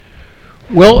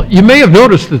Well, you may have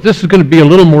noticed that this is going to be a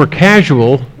little more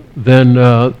casual than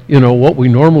what we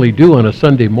normally do on a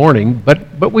Sunday morning,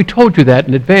 but we told you that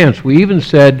in advance. We even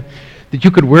said that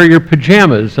you could wear your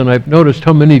pajamas, and I've noticed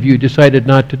how many of you decided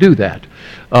not to do that.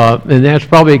 And that's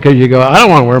probably because you go, I don't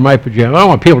want to wear my pajamas. I don't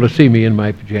want people to see me in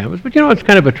my pajamas. But it's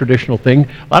kind of a traditional thing.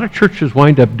 A lot of churches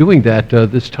wind up doing that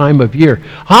this time of year.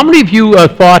 How many of you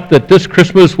thought that this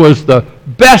Christmas was the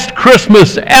best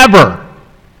Christmas ever?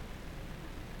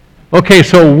 Okay,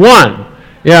 so one.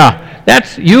 Yeah,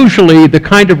 that's usually the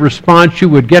kind of response you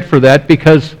would get for that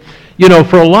because,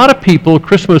 for a lot of people,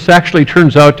 Christmas actually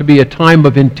turns out to be a time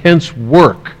of intense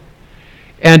work.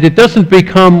 And it doesn't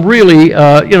become really,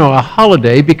 a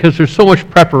holiday because there's so much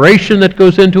preparation that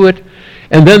goes into it.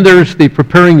 And then there's the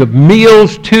preparing of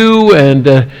meals, too. And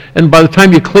by the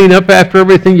time you clean up after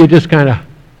everything, you just kind of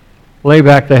lay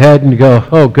back the head and go,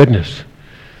 oh, goodness,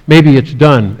 maybe it's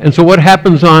done. And so what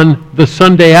happens on the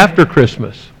Sunday after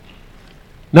Christmas?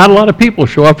 Not a lot of people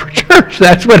show up for church.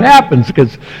 That's what happens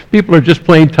because people are just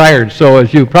plain tired. So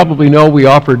as you probably know, we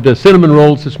offered cinnamon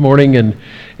rolls this morning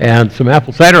and some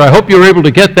apple cider. I hope you were able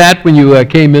to get that when you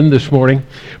came in this morning.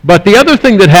 But the other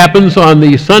thing that happens on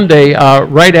the Sunday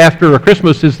right after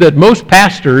Christmas is that most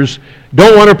pastors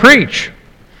don't want to preach.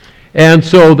 And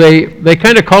so they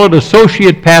kind of call it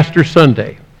Associate Pastor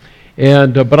Sunday.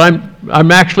 But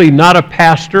I'm actually not a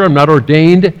pastor. I'm not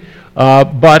ordained.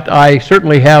 But I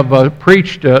certainly have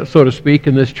preached, so to speak,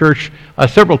 in this church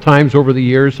several times over the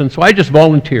years, and so I just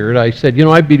volunteered. I said,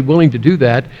 I'd be willing to do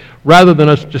that rather than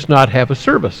us just not have a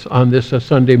service on this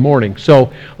Sunday morning.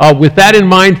 So with that in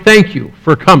mind, thank you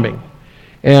for coming.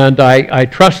 And I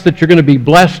trust that you're going to be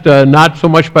blessed, not so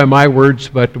much by my words,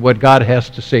 but what God has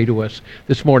to say to us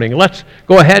this morning. Let's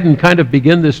go ahead and kind of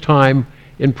begin this time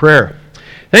in prayer.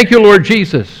 Thank you, Lord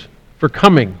Jesus, for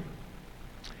coming.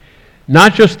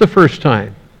 Not just the first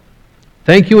time.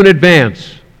 Thank you in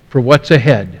advance for what's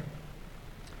ahead.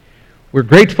 We're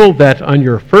grateful that on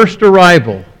your first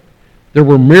arrival, there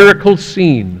were miracles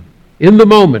seen in the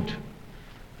moment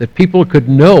that people could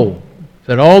know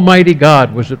that Almighty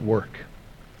God was at work.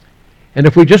 And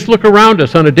if we just look around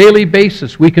us on a daily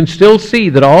basis, we can still see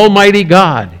that Almighty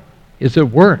God is at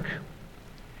work.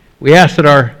 We ask that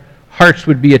our hearts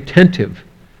would be attentive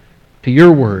to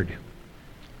your word,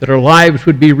 that our lives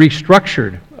would be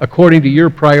restructured according to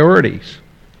your priorities.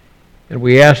 And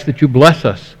we ask that you bless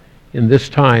us in this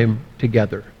time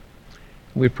together.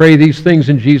 We pray these things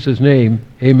in Jesus' name.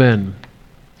 Amen.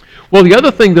 Well, the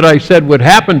other thing that I said would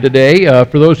happen today,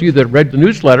 for those of you that read the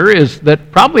newsletter, is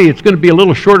that probably it's going to be a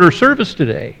little shorter service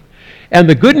today. And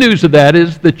the good news of that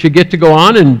is that you get to go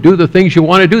on and do the things you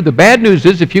want to do. The bad news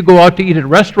is if you go out to eat at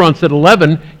restaurants at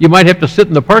 11, you might have to sit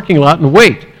in the parking lot and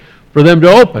wait for them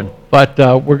to open. But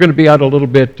we're going to be out a little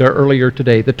bit earlier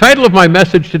today. The title of my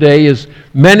message today is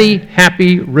Many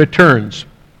Happy Returns.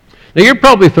 Now, you're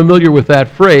probably familiar with that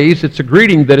phrase. It's a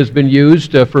greeting that has been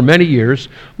used for many years,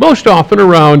 most often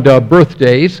around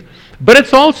birthdays. But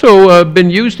it's also been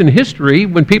used in history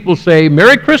when people say,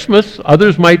 Merry Christmas.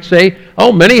 Others might say,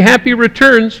 oh, many happy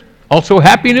returns. Also,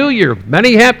 Happy New Year.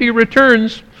 Many happy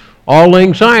returns. Auld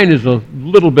Lang Syne is a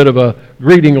little bit of a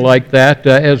greeting like that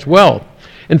as well.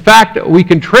 In fact, we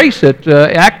can trace it,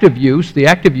 the active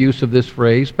use of this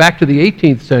phrase, back to the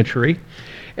 18th century.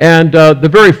 And the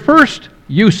very first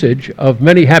usage of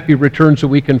many happy returns that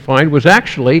we can find was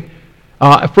actually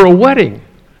for a wedding.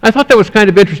 I thought that was kind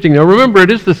of interesting. Now remember,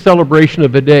 it is the celebration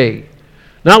of a day.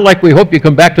 Not like we hope you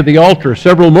come back to the altar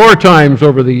several more times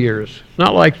over the years. It's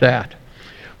not like that.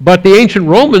 But the ancient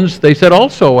Romans, they said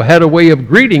also, had a way of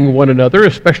greeting one another,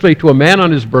 especially to a man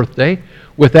on his birthday,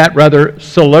 with that rather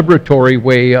celebratory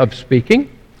way of speaking.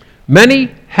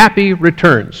 Many happy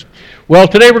returns. Well,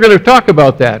 today we're going to talk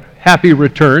about that, happy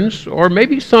returns, or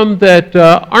maybe some that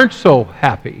aren't so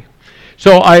happy.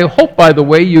 So I hope, by the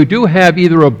way, you do have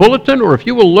either a bulletin, or if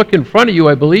you will look in front of you,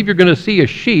 I believe you're going to see a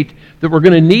sheet that we're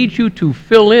going to need you to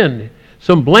fill in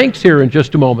some blanks here in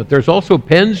just a moment. There's also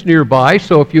pens nearby,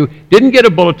 so if you didn't get a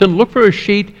bulletin, look for a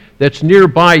sheet that's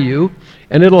nearby you,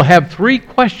 and it'll have 3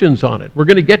 questions on it. We're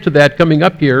going to get to that coming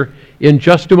up here in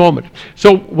just a moment.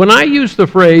 So when I use the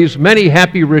phrase, many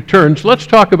happy returns, let's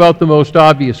talk about the most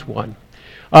obvious one.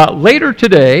 Later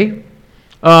today,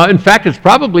 in fact, it's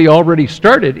probably already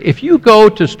started, if you go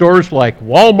to stores like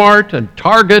Walmart and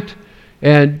Target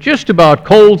and just about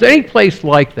Kohl's, any place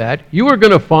like that, you are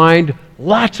going to find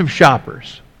lots of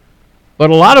shoppers. But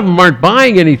a lot of them aren't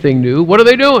buying anything new. What are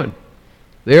they doing?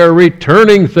 They are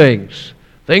returning things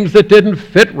that didn't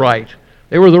fit right.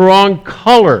 They were the wrong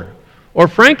color. Or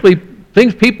frankly,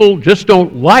 things people just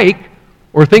don't like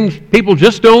or things people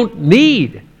just don't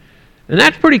need. And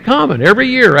that's pretty common. Every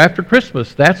year after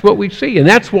Christmas, that's what we see. And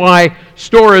that's why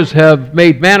stores have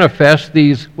made manifest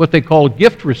these, what they call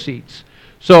gift receipts.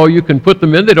 So you can put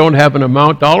them in. They don't have an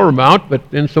dollar amount,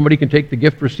 but then somebody can take the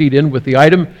gift receipt in with the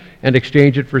item and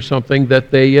exchange it for something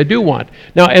that they do want.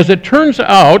 Now, as it turns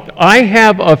out, I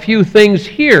have a few things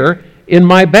here in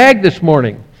my bag this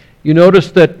morning. You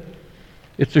notice that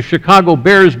it's a Chicago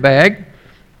Bears bag.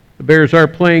 The Bears are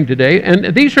playing today.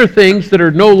 And these are things that are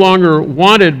no longer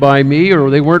wanted by me, or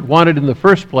they weren't wanted in the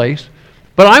first place.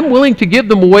 But I'm willing to give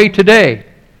them away today.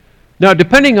 Now,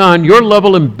 depending on your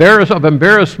level of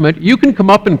embarrassment, you can come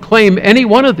up and claim any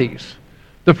one of these.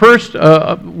 The first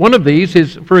one of these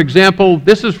is, for example,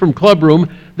 this is from Club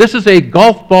Room. This is a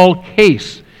golf ball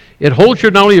case. It holds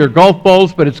not only your golf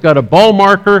balls, but it's got a ball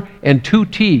marker and 2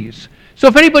 tees. So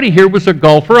if anybody here was a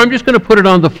golfer, I'm just going to put it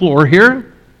on the floor here.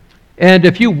 And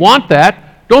if you want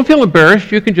that, don't feel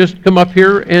embarrassed. You can just come up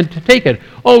here and take it.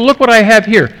 Oh, look what I have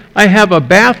here. I have a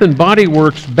Bath & Body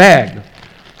Works bag.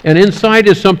 And inside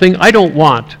is something I don't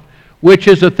want, which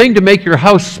is a thing to make your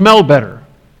house smell better.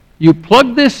 You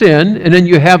plug this in, and then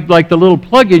you have like the little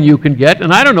plug-in you can get.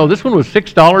 And I don't know, this one was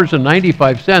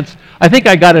 $6.95. I think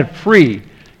I got it free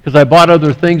because I bought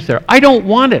other things there. I don't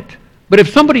want it. But if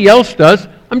somebody else does,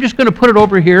 I'm just going to put it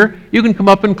over here. You can come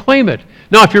up and claim it.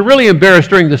 Now, if you're really embarrassed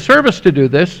during the service to do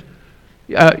this,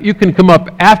 you can come up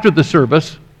after the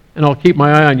service, and I'll keep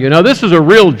my eye on you. Now, this is a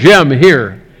real gem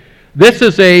here. This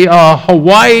is a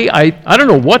Hawaii, I don't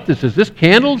know what this is. This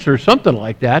candles or something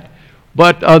like that?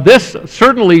 But this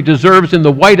certainly deserves in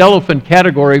the white elephant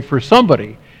category for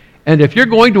somebody. And if you're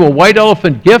going to a white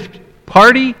elephant gift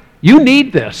party, you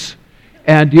need this.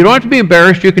 And you don't have to be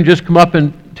embarrassed. You can just come up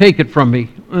and take it from me.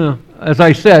 As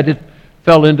I said, it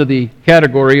fell into the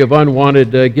category of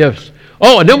unwanted gifts.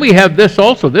 Oh, and then we have this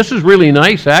also. This is really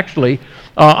nice, actually.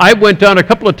 I went down a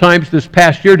couple of times this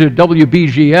past year to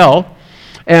WBGL.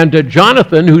 And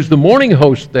Jonathan, who's the morning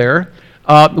host there,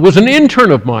 was an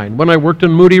intern of mine when I worked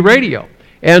on Moody Radio.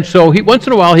 And so once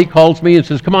in a while he calls me and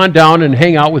says, come on down and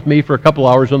hang out with me for a couple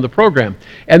hours on the program.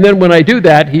 And then when I do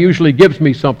that, he usually gives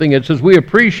me something and says, we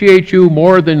appreciate you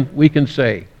more than we can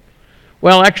say.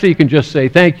 Well, actually, you can just say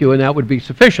thank you, and that would be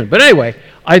sufficient. But anyway,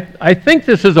 I think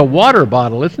this is a water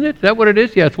bottle, isn't it? Is that what it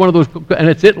is? Yeah, it's one of those, and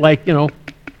it's like,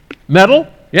 metal?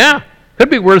 Yeah, could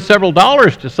be worth several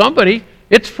dollars to somebody.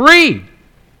 It's free.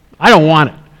 I don't want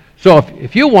it. So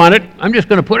if you want it, I'm just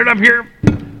going to put it up here.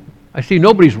 I see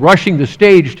nobody's rushing the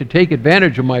stage to take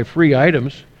advantage of my free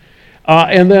items.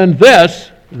 And then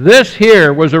this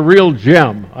here was a real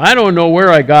gem. I don't know where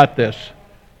I got this.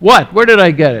 What? Where did I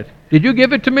get it? Did you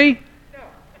give it to me?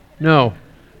 No.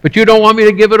 But you don't want me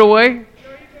to give it away? No, you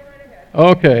go right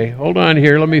ahead. Okay, hold on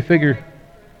here. Let me figure.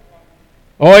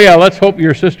 Oh, yeah, let's hope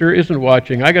your sister isn't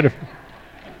watching.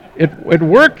 It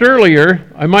worked earlier.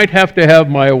 I might have to have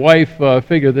my wife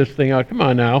figure this thing out. Come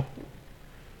on now.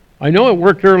 I know it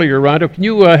worked earlier, Rhonda. Can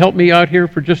you help me out here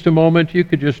for just a moment? You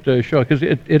could just show, because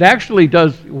it actually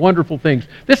does wonderful things.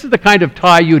 This is the kind of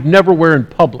tie you'd never wear in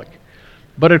public.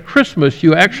 But at Christmas,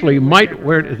 you actually might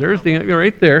wear it. There's the,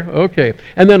 right there. Okay.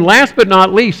 And then last but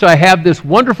not least, I have this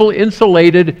wonderful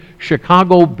insulated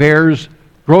Chicago Bears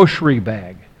grocery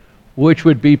bag, which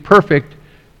would be perfect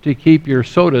to keep your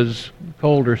sodas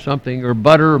cold or something, or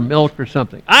butter or milk or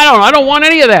something. I don't want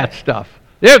any of that stuff.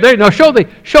 There. Now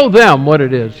show them what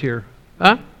it is here.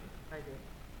 Huh? I did.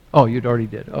 Oh, you already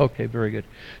did. Okay, very good.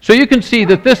 So you can see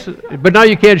that this, but now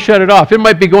you can't shut it off. It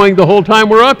might be going the whole time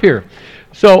we're up here.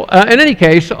 So in any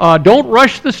case, don't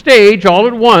rush the stage all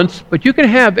at once, but you can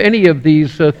have any of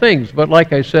these things. But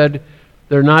like I said,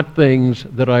 they're not things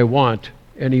that I want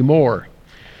anymore.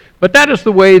 But that is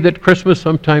the way that Christmas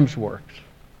sometimes works.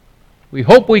 We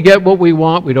hope we get what we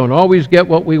want. We don't always get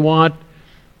what we want.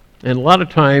 And a lot of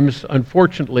times,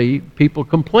 unfortunately, people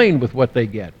complain with what they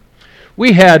get.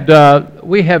 We have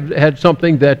had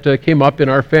something that came up in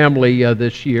our family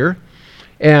this year.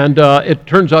 And it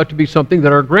turns out to be something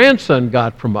that our grandson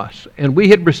got from us. And we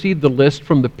had received the list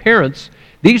from the parents.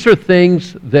 These are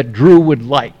things that Drew would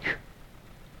like.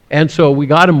 And so we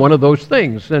got him one of those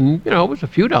things. And, it was a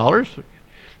few dollars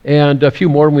and a few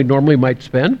more than we normally might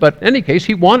spend. But in any case,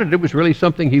 he wanted it. It was really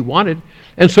something he wanted.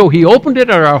 And so he opened it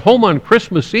at our home on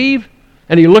Christmas Eve,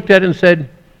 and he looked at it and said,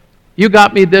 "You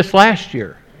got me this last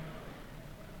year."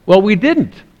 Well, we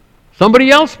didn't. Somebody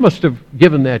else must have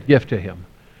given that gift to him.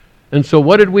 And so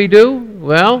what did we do?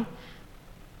 Well,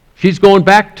 she's going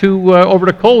back to over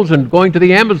to Kohl's and going to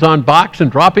the Amazon box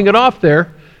and dropping it off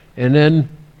there. And then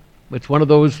it's one of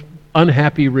those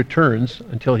unhappy returns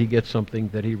until he gets something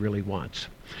that he really wants.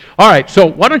 All right, so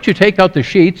why don't you take out the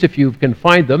sheets if you can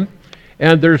find them.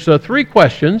 And there's 3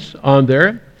 questions on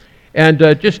there. And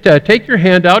just take your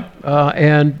hand out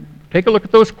and take a look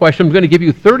at those questions. I'm going to give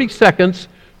you 30 seconds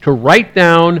to write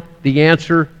down the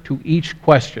answer to each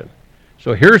question.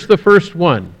 So here's the first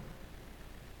one.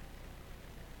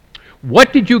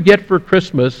 What did you get for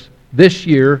Christmas this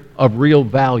year of real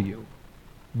value?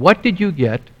 What did you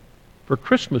get for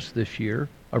Christmas this year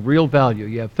of real value?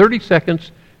 You have 30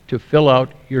 seconds to fill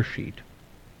out your sheet.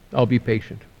 I'll be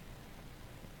patient.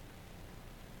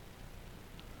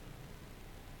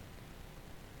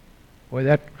 Boy,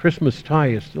 that Christmas tie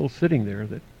is still sitting there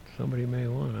that somebody may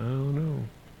want. I don't know.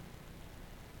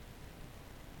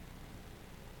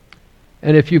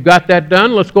 And if you've got that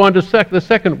done, let's go on to the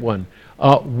second one.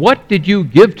 What did you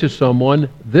give to someone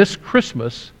this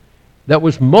Christmas that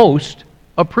was most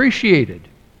appreciated?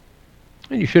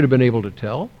 And you should have been able to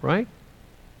tell, right?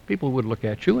 People would look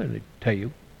at you and they'd tell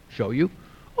you, show you,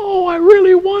 oh, I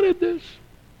really wanted this.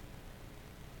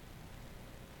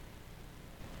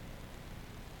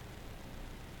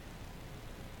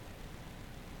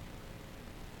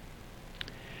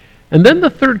 And then the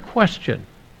third question.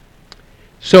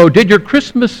 So did your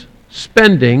Christmas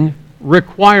spending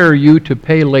require you to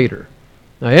pay later?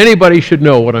 Now anybody should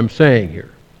know what I'm saying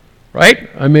here, right?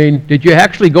 I mean, did you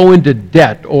actually go into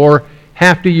debt or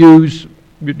have to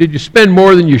did you spend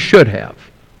more than you should have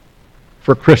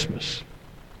for Christmas?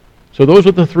 So those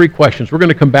are the three questions. We're going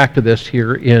to come back to this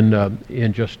here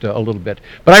in just a little bit.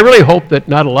 But I really hope that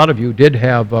not a lot of you did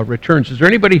have returns. Is there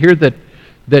anybody here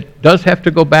that does have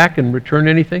to go back and return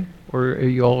anything? Or are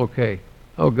you all okay?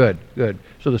 Oh, good, good.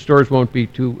 So the stores won't be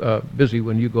too busy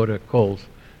when you go to Kohl's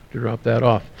to drop that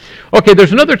off. Okay,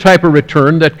 there's another type of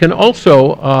return that can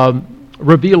also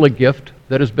reveal a gift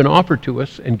that has been offered to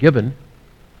us and given,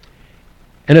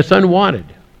 and it's unwanted,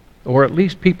 or at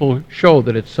least people show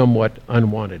that it's somewhat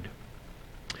unwanted.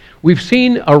 We've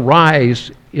seen a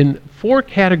rise in 4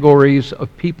 categories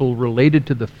of people related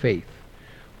to the faith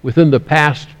within the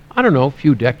past, I don't know,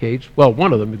 few decades. Well,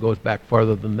 one of them goes back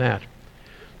farther than that.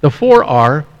 The 4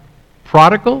 are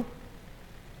prodigal,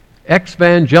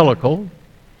 evangelical,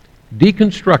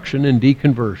 deconstruction, and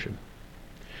deconversion.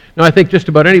 Now, I think just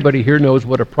about anybody here knows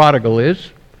what a prodigal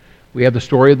is. We have the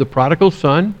story of the prodigal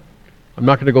son. I'm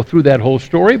not going to go through that whole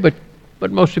story, but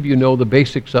most of you know the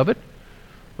basics of it.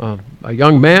 A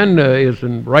young man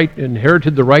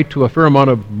inherited the right to a fair amount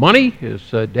of money. He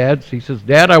says,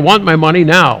 Dad, I want my money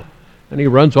now. And he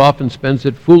runs off and spends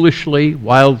it foolishly,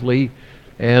 wildly,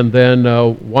 and then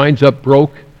winds up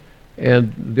broke.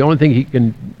 And the only thing he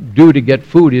can do to get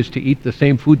food is to eat the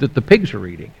same food that the pigs are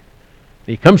eating.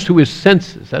 He comes to his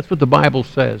senses. That's what the Bible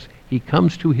says. He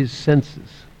comes to his senses.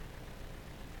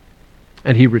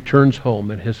 And he returns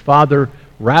home. And his father,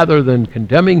 rather than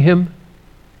condemning him,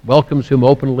 welcomes him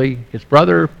openly. His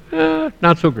brother,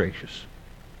 not so gracious.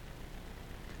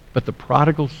 But the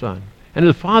prodigal son. And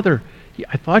his father,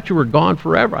 I thought you were gone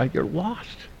forever. You're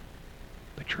lost.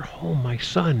 But you're home, my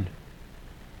son.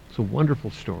 It's a wonderful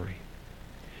story.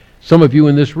 Some of you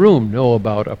in this room know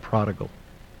about a prodigal.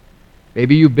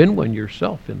 Maybe you've been one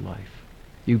yourself in life.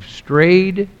 You've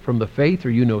strayed from the faith,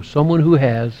 or you know someone who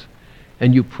has,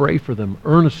 and you pray for them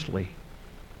earnestly.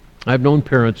 I've known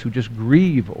parents who just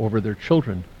grieve over their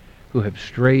children who have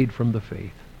strayed from the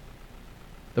faith.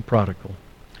 The prodigal.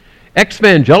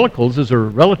 Evangelicals is a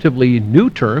relatively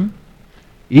new term.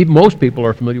 Even most people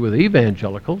are familiar with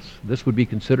evangelicals. This would be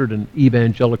considered an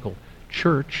evangelical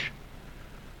church.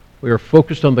 We are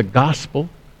focused on the gospel.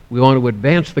 We want to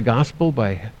advance the gospel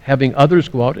by having others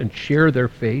go out and share their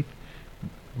faith,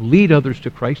 lead others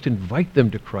to Christ, invite them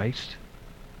to Christ.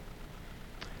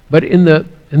 But in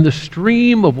the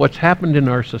stream of what's happened in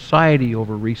our society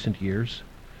over recent years,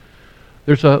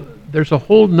 there's a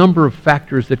whole number of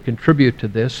factors that contribute to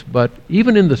this, but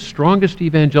even in the strongest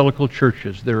evangelical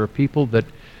churches, there are people that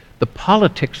the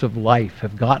politics of life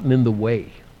have gotten in the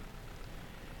way.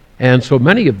 And so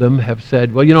many of them have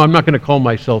said, well, I'm not going to call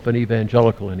myself an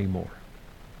evangelical anymore.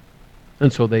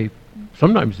 And so they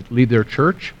sometimes leave their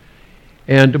church.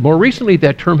 And more recently,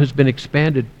 that term has been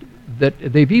expanded, that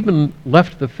they've even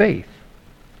left the faith.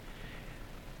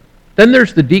 Then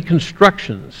there's the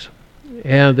deconstructions.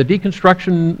 And the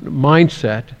deconstruction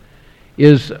mindset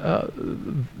is,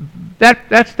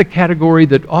 that's the category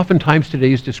that oftentimes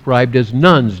today is described as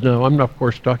nuns. Now, I'm not, of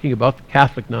course, talking about the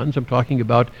Catholic nuns. I'm talking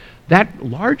about that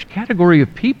large category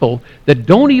of people that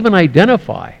don't even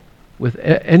identify with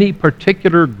any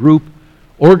particular group,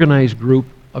 organized group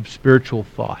of spiritual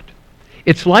thought.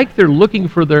 It's like they're looking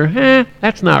for their,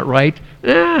 that's not right,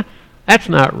 that's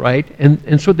not right.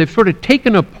 And so they've sort of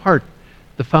taken apart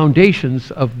the foundations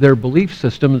of their belief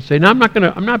system and say, no,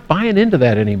 I'm not buying into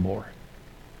that anymore.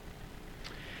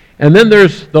 And then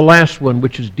there's the last one,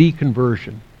 which is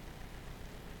deconversion.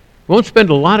 We won't spend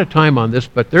a lot of time on this,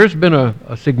 but there's been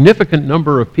a significant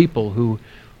number of people who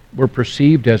were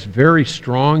perceived as very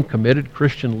strong, committed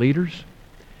Christian leaders.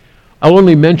 I'll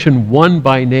only mention one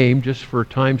by name just for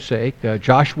time's sake,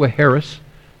 Joshua Harris.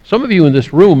 Some of you in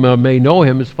this room may know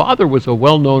him. His father was a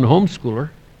well-known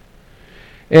homeschooler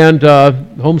and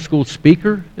homeschool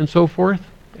speaker and so forth.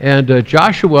 And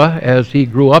Joshua, as he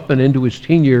grew up and into his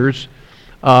teen years,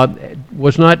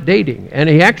 was not dating. And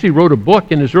he actually wrote a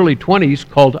book in his early 20s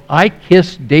called I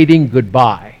Kiss Dating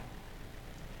Goodbye,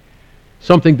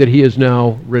 something that he has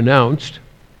now renounced.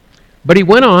 But he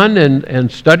went on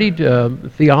and studied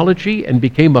theology and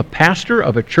became a pastor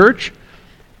of a church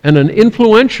and an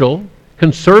influential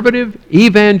conservative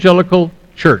evangelical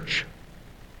church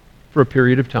for a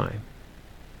period of time.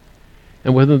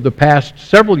 And within the past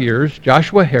several years,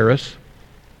 Joshua Harris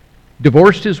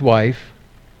divorced his wife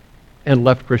and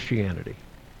left Christianity,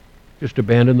 just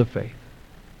abandoned the faith.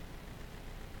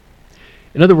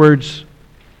 In other words,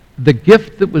 the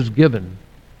gift that was given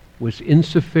was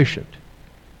insufficient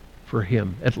for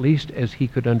him, at least as he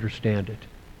could understand it.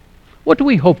 What do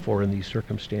we hope for in these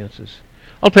circumstances?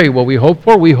 I'll tell you what we hope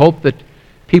for. We hope that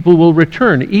people will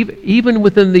return, even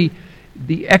within the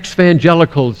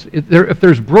ex-evangelicals. If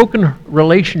there's broken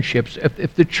relationships,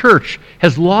 if the church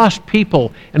has lost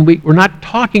people and we're not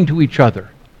talking to each other,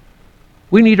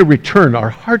 we need to return. Our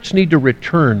hearts need to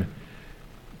return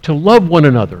to love one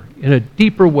another in a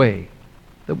deeper way,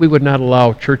 that we would not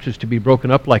allow churches to be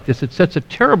broken up like this. It sets a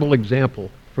terrible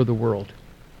example for the world.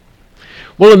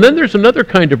 Well, and then there's another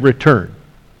kind of return,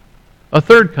 a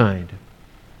third kind.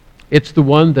 It's the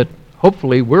one that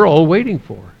hopefully we're all waiting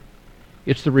for.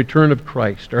 It's the return of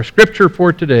Christ. Our scripture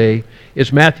for today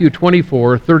is Matthew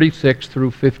 24, 36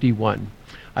 through 51.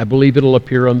 I believe it'll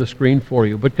appear on the screen for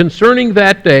you. But concerning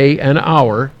that day and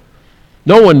hour,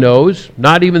 no one knows,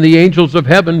 not even the angels of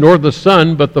heaven, nor the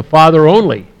Son, but the Father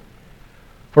only.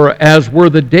 For as were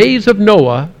the days of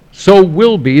Noah, so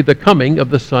will be the coming of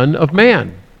the Son of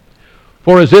Man.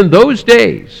 For as in those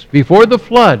days, before the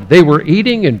flood, they were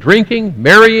eating and drinking,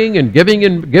 marrying and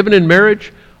given in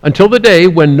marriage, until the day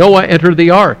when Noah entered the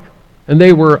ark. And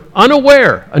they were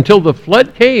unaware until the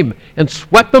flood came and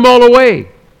swept them all away.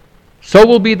 So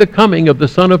will be the coming of the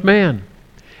Son of Man.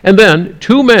 And then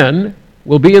 2 men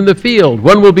will be in the field.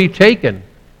 One will be taken,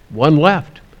 one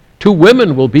left. 2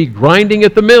 women will be grinding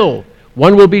at the mill.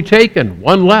 One will be taken,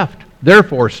 one left.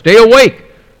 Therefore, stay awake,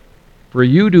 for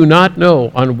you do not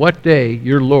know on what day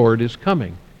your Lord is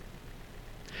coming.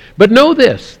 But know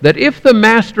this, that if the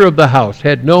master of the house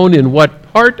had known in what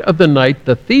part of the night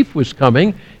the thief was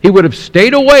coming, he would have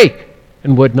stayed awake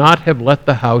and would not have let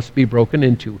the house be broken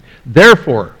into.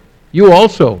 Therefore, you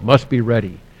also must be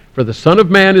ready, for the Son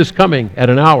of Man is coming at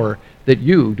an hour that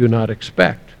you do not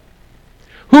expect.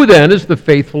 Who then is the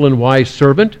faithful and wise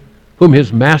servant whom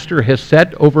his master has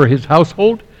set over his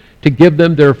household to give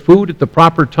them their food at the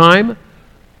proper time?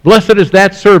 Blessed is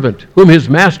that servant whom his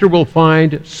master will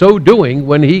find so doing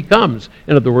when he comes.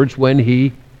 In other words, when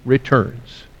he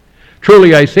returns.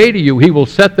 Truly I say to you, he will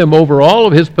set them over all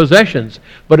of his possessions.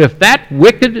 But if that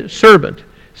wicked servant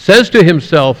says to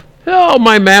himself, "Oh,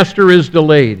 my master is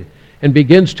delayed," and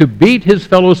begins to beat his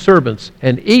fellow servants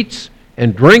and eats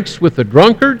and drinks with the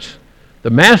drunkards, the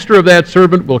master of that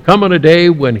servant will come on a day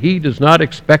when he does not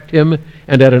expect him,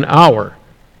 and at an hour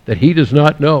that he does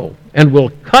not know, and will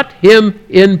cut him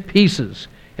in pieces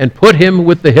and put him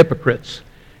with the hypocrites.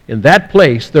 In that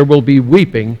place there will be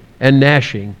weeping and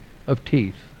gnashing of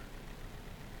teeth.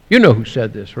 You know who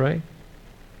said this, right?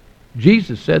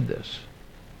 Jesus said this.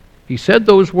 He said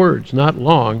those words not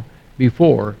long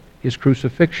before his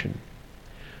crucifixion.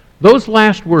 Those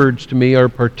last words to me are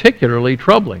particularly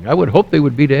troubling. I would hope they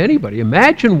would be to anybody.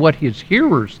 Imagine what his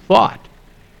hearers thought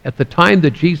at the time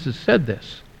that Jesus said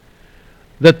this,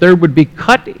 that there would be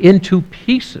cut into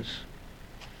pieces.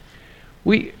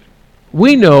 We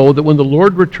know that when the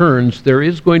Lord returns, there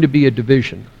is going to be a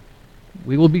division.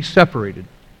 We will be separated.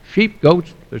 Sheep,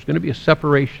 goats, there's going to be a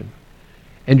separation.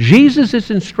 And Jesus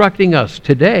is instructing us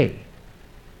today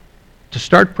to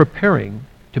start preparing,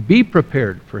 to be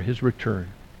prepared for his return.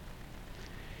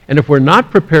 And if we're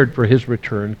not prepared for his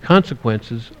return,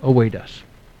 consequences await us.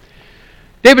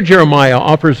 David Jeremiah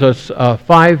offers us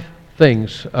 5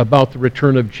 things about the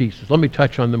return of Jesus. Let me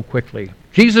touch on them quickly.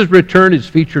 Jesus' return is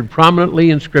featured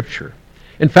prominently in Scripture.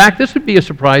 In fact, this would be a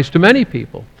surprise to many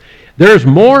people. There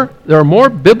are more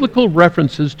biblical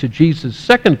references to Jesus'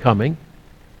 second coming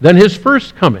than his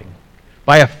first coming,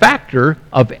 by a factor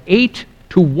of 8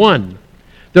 to 1.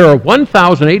 There are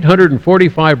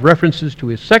 1,845 references to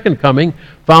his second coming,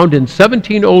 found in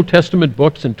 17 Old Testament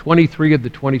books and 23 of the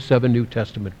 27 New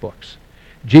Testament books.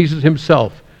 Jesus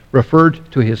himself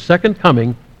referred to his second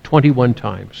coming 21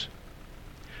 times.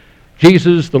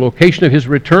 Jesus, the location of his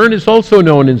return, is also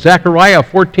known in Zechariah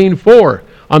 14:4.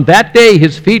 On that day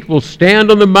his feet will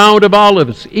stand on the Mount of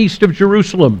Olives, east of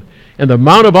Jerusalem, and the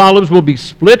Mount of Olives will be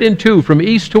split in two from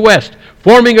east to west,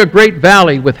 forming a great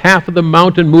valley, with half of the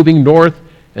mountain moving north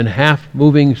and half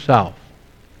moving south.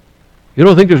 You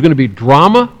don't think there's going to be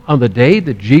drama on the day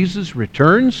that Jesus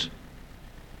returns?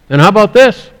 And how about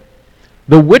this?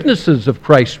 The witnesses of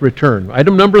Christ's return.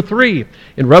 Item number 3.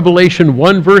 In Revelation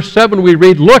 1, verse 7, we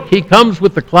read, "Look, he comes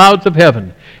with the clouds of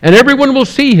heaven, and everyone will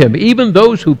see him, even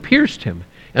those who pierced him,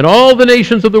 and all the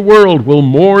nations of the world will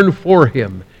mourn for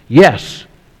him." Yes,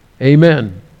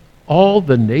 amen. All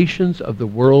the nations of the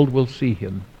world will see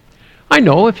him. I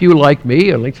know if you, like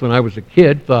me, at least when I was a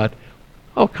kid, thought,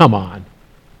 oh, come on.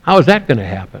 How is that going to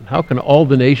happen? How can all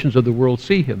the nations of the world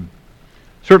see him?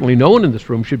 Certainly no one in this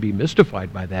room should be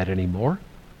mystified by that anymore.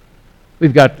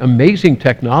 We've got amazing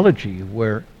technology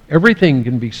where everything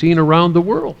can be seen around the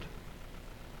world.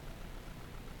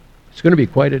 It's going to be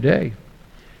quite a day.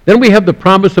 Then we have the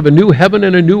promise of a new heaven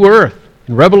and a new earth.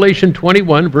 In Revelation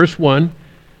 21, verse 1,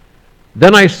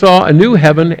 "Then I saw a new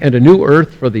heaven and a new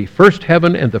earth, for the first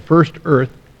heaven and the first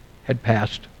earth had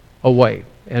passed away."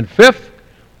 And fifth,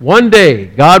 one day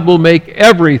God will make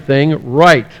everything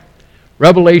right.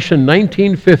 Revelation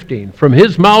 19:15, "From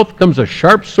his mouth comes a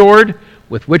sharp sword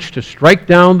with which to strike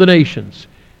down the nations,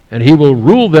 and he will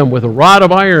rule them with a rod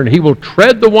of iron. He will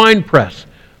tread the winepress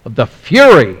of the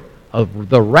fury of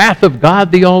the wrath of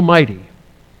God the Almighty."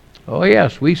 Oh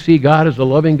yes, we see God as a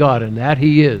loving God, and that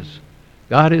he is.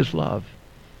 God is love.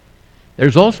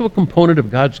 There's also a component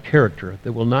of God's character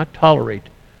that will not tolerate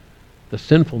the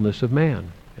sinfulness of man,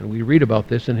 and we read about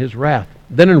this in his wrath.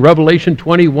 Then in Revelation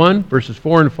 21, verses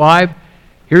 4 and 5,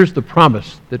 here's the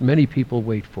promise that many people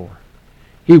wait for.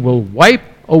 He will wipe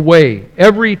away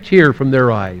every tear from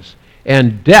their eyes,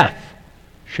 and death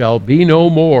shall be no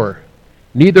more.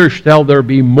 Neither shall there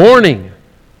be mourning,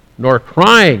 nor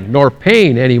crying, nor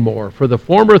pain anymore, for the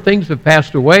former things have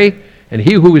passed away. And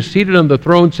he who is seated on the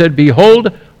throne said,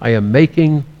 "Behold, I am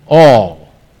making all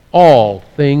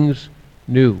things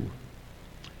new."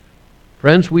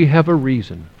 Friends, we have a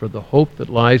reason for the hope that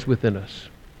lies within us.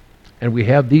 And we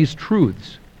have these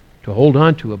truths to hold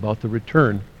on to about the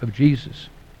return of Jesus.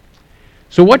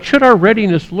 So what should our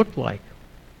readiness look like?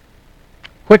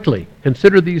 Quickly,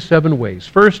 consider these 7 ways.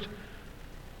 First,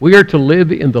 we are to live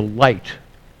in the light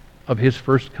of his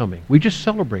first coming. We just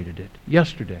celebrated it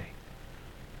yesterday.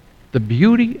 The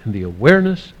beauty and the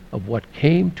awareness of what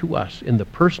came to us in the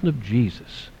person of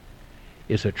Jesus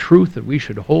is a truth that we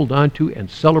should hold on to and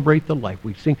celebrate the life.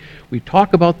 We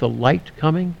talk about the light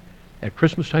coming at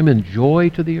Christmas time and joy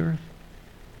to the earth.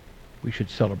 We should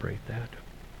celebrate that.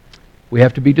 We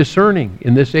have to be discerning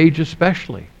in this age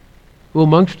especially. Who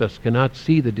amongst us cannot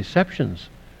see the deceptions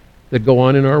that go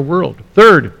on in our world?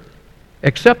 Third,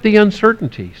 accept the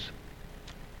uncertainties.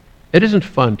 It isn't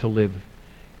fun to live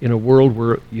in a world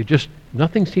where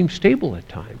nothing seems stable at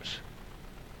times.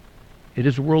 It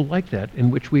is a world like that in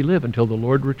which we live until the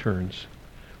Lord returns.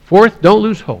 Fourth, don't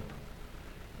lose hope.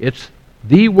 It's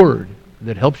the word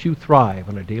that helps you thrive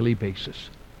on a daily basis.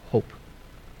 Hope.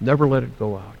 Never let it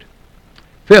go out.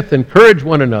 Fifth, encourage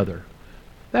one another.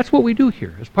 That's what we do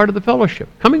here as part of the fellowship.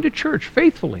 Coming to church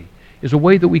faithfully is a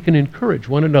way that we can encourage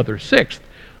one another. Sixth,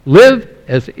 live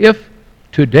as if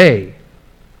today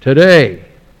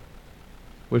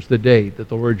was the day that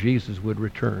the Lord Jesus would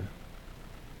return.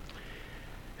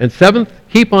 And seventh,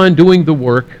 keep on doing the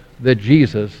work that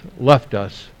Jesus left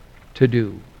us to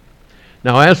do.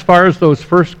 Now, as far as those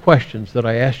first questions that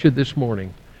I asked you this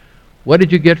morning, what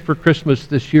did you get for Christmas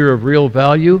this year of real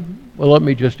value? Well, let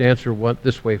me just answer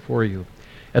this way for you.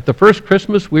 At the first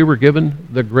Christmas, we were given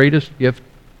the greatest gift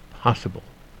possible.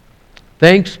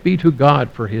 Thanks be to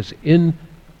God for his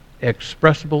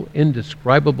inexpressible,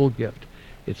 indescribable gift.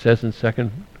 It says in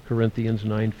 2 Corinthians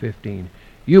 9:15,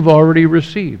 you've already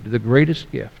received the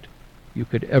greatest gift you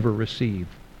could ever receive.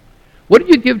 What did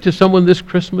you give to someone this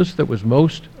Christmas that was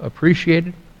most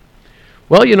appreciated?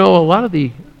 Well, a lot of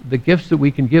the gifts that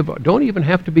we can give don't even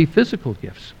have to be physical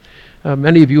gifts.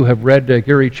 Many of you have read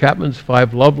Gary Chapman's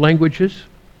 5 Love Languages.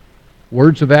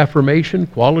 Words of affirmation,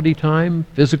 quality time,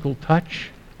 physical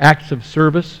touch, acts of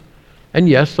service. And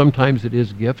yes, sometimes it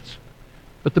is gifts.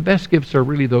 But the best gifts are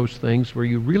really those things where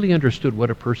you really understood what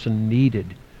a person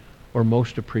needed or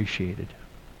most appreciated.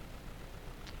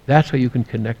 That's how you can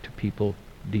connect to people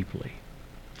deeply.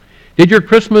 Did your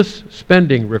Christmas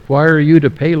spending require you to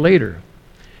pay later?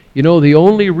 You know, the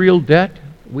only real debt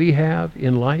we have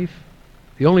in life,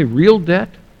 the only real debt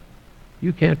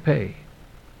you can't pay,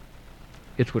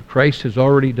 it's what Christ has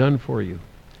already done for you.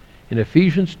 In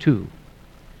Ephesians 2,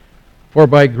 for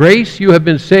by grace you have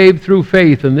been saved through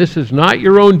faith, and this is not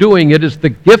your own doing, it is the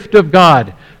gift of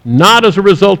God, not as a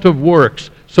result of works,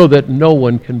 so that no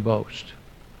one can boast.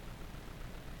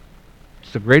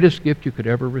 It's the greatest gift you could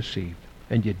ever receive,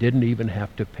 and you didn't even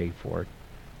have to pay for it.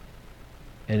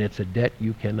 And it's a debt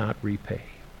you cannot repay.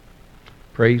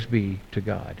 Praise be to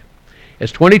God.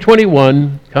 As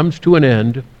 2021 comes to an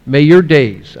end, may your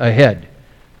days ahead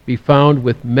be found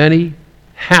with many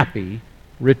happy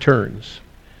returns,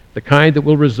 the kind that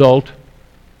will result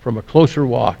from a closer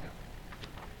walk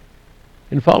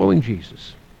in following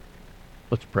Jesus.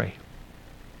 Let's pray.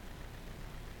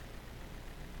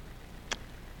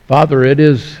 Father, it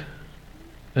is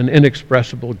an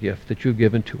inexpressible gift that you've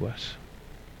given to us.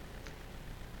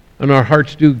 And our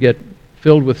hearts do get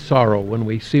filled with sorrow when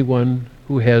we see one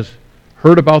who has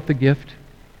heard about the gift,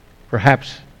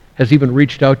 perhaps has even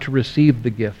reached out to receive the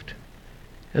gift,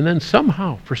 and then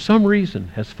somehow, for some reason,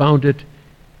 has found it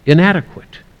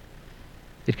inadequate.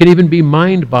 It can even be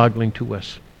mind-boggling to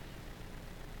us.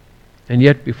 And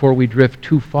yet, before we drift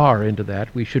too far into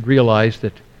that, we should realize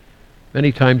that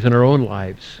many times in our own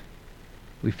lives,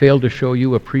 we fail to show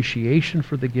you appreciation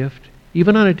for the gift,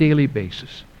 even on a daily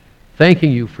basis,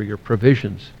 thanking you for your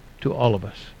provisions to all of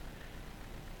us,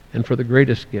 and for the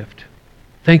greatest gift,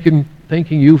 thanking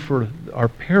you for our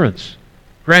parents,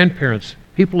 grandparents,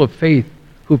 people of faith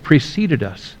who preceded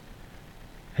us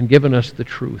and given us the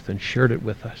truth and shared it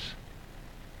with us.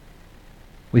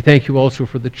 We thank you also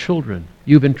for the children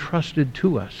you've entrusted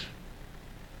to us.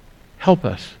 Help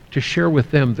us to share with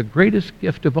them the greatest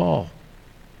gift of all,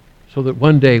 so that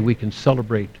one day we can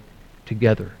celebrate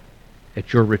together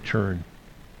at your return.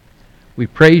 We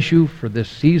praise you for this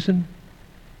season,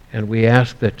 and we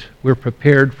ask that we're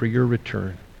prepared for your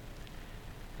return.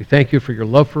 We thank you for your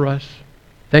love for us.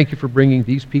 Thank you for bringing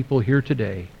these people here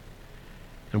today.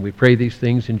 And we pray these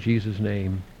things in Jesus'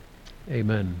 name.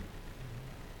 Amen.